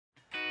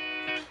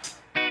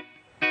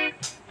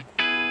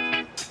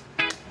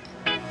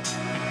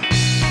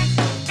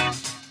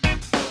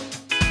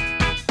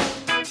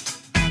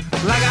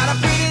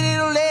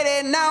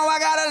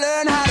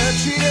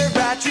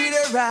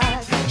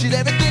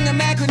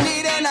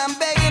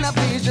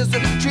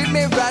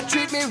treat me right,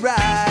 treat me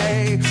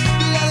right.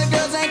 The other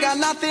girls ain't got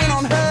nothing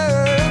on her.